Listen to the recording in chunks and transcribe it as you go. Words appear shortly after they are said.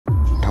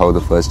how the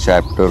first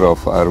chapter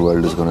of our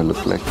world is going to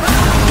look like.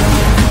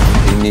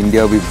 In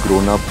India, we've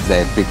grown up the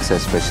epics,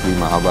 especially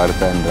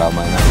Mahabharata and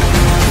Ramayana.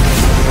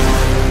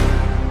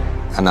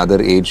 Another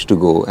age to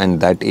go, and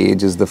that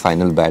age is the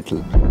final battle.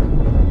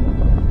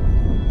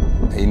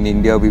 In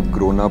India, we've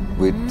grown up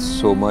with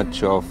so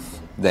much of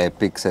the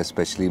epics,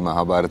 especially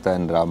Mahabharata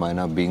and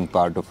Ramayana, being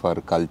part of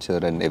our culture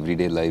and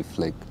everyday life,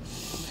 like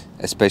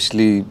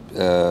especially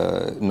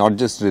not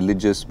just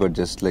religious, but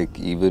just like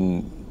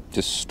even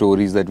just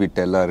stories that we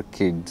tell our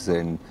kids.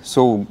 And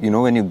so, you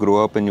know, when you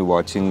grow up and you're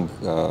watching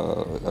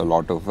a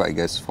lot of, I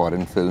guess,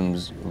 foreign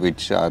films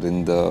which are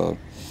in the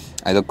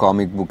either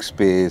comic book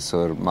space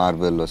or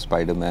Marvel or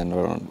Spider-Man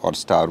or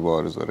Star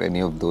Wars or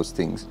any of those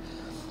things,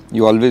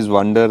 you always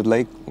wonder,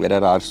 like, where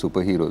are our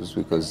superheroes?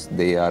 Because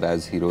they are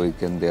as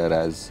heroic and they are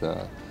as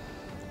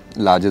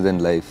larger than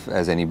life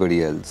as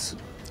anybody else.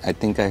 I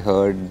think I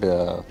heard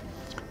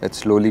that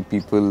slowly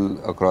people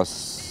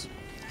across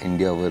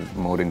India were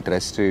more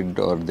interested,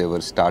 or they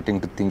were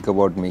starting to think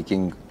about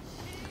making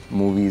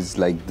movies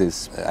like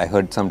this. I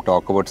heard some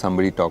talk about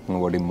somebody talking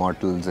about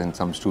Immortals and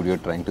some studio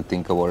trying to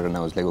think about it, and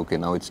I was like, okay,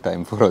 now it's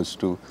time for us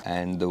to.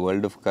 And the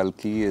world of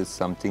Kalki is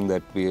something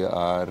that we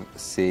are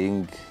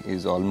saying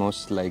is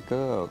almost like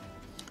a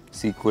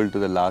sequel to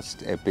the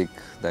last epic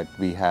that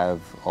we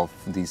have of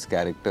these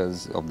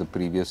characters of the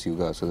previous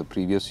yuga. So the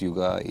previous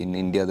yuga in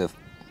India,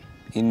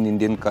 in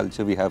Indian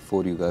culture, we have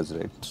 4 yugas,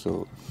 right?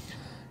 So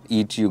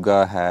each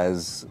yuga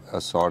has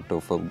a sort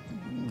of a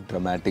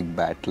dramatic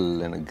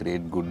battle and a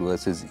great good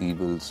versus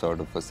evil sort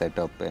of a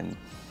setup, and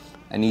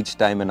each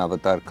time an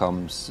avatar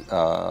comes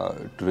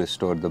to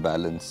restore the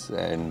balance.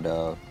 And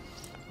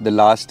the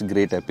last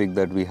great epic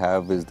that we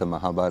have is the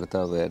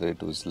Mahabharata, where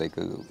it was like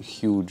a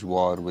huge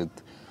war with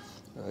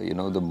you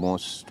know, the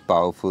most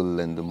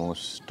powerful and the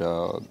most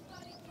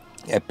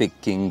epic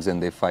kings,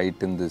 and they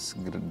fight in this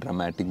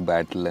dramatic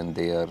battle, and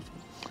they are,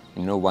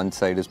 you know, one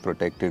side is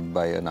protected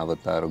by an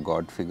avatar, a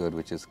god figure,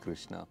 which is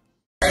Krishna.